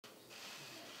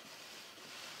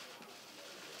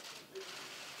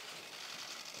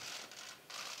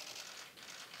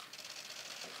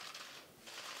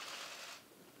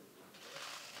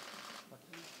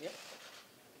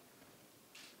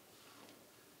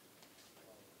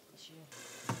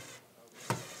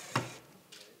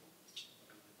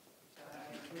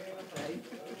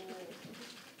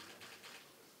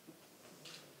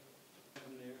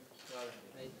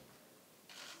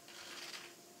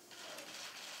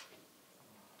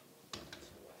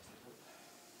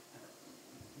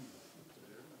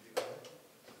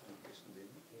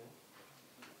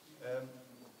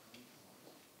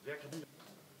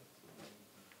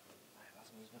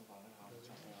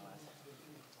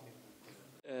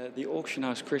The auction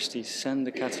house Christie sent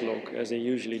the catalogue, as they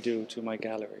usually do, to my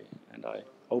gallery, and I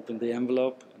opened the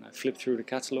envelope and I flipped through the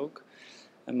catalogue,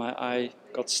 and my eye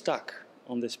got stuck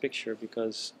on this picture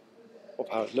because of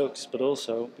how it looks, but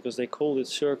also because they called it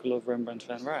Circle of Rembrandt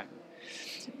van Rijn.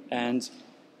 And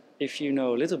if you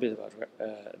know a little bit about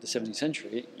the 17th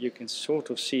century, you can sort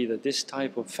of see that this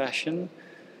type of fashion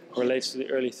relates to the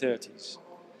early 30s.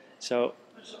 So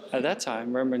at that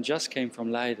time, Rembrandt just came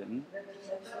from Leiden,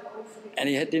 and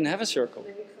he didn't have a circle.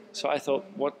 So I thought,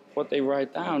 what they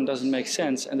write down doesn't make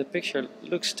sense, and the picture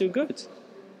looks too good.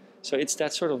 So it's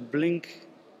that sort of blink,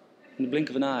 in the blink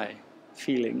of an eye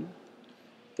feeling,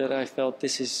 that I felt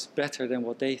this is better than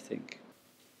what they think.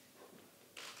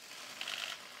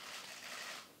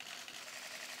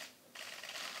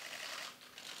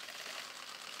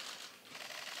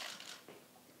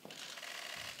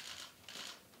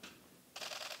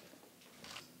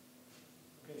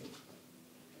 Okay.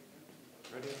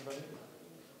 Ready, everybody?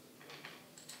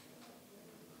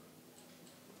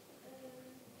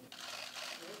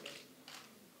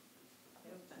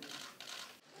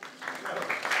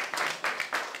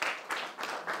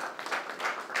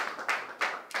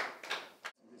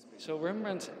 So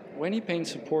Rembrandt, when he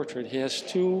paints a portrait, he has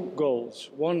two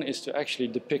goals. One is to actually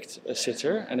depict a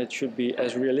sitter, and it should be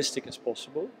as realistic as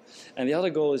possible. And the other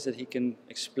goal is that he can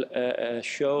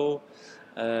show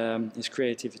his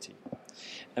creativity.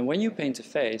 And when you paint a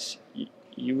face,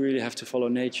 you really have to follow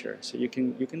nature. So you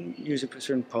can use a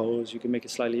certain pose, you can make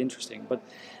it slightly interesting, but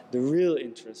the real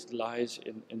interest lies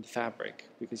in the fabric,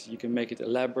 because you can make it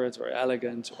elaborate or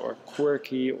elegant or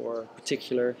quirky or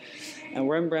particular. And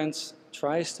Rembrandt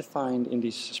tries to find,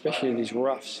 especially in these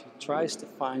ruffs, he tries to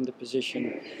find the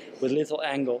position with little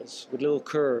angles, with little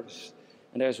curves.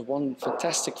 And there's one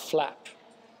fantastic flap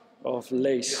of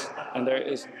lace, and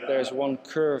there's one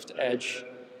curved edge,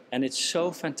 and it's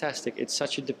so fantastic. It's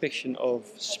such a depiction of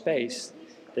space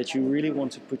that you really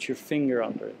want to put your finger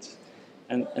under it.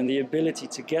 And the ability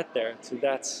to get there, to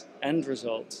that end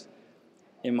result,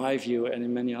 in my view and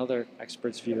in many other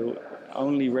experts' view,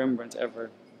 only Rembrandt ever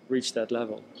reached that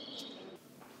level.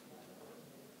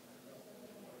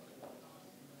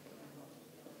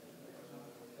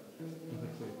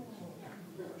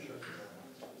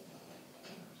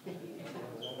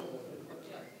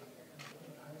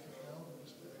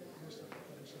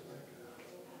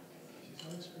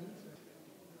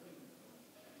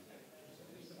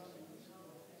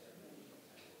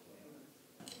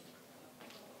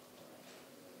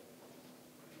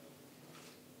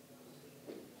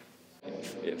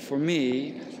 For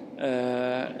me,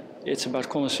 it's about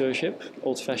connoisseurship,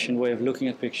 old-fashioned way of looking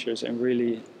at pictures and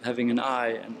really having an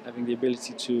eye and having the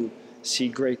ability to see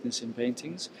greatness in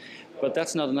paintings. But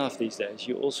that's not enough these days.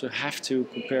 You also have to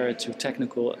compare it to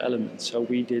technical elements. So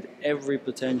we did every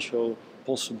potential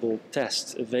possible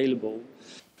test available.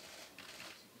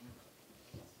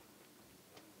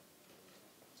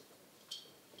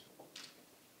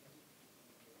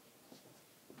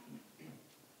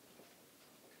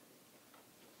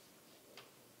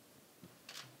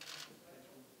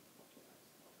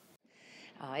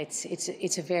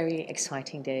 It's a very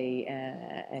exciting day.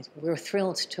 We're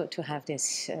thrilled to have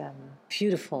this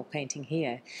beautiful painting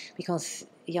here, because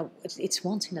it's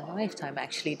once in a lifetime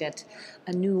actually that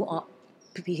a new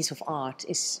piece of art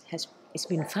has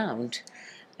been found,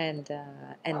 and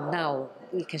now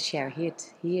we can share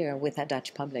it here with the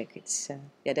Dutch public.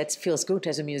 That feels good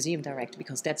as a museum director,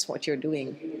 because that's what you're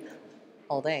doing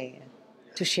all day,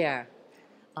 to share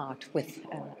art with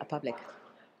a public.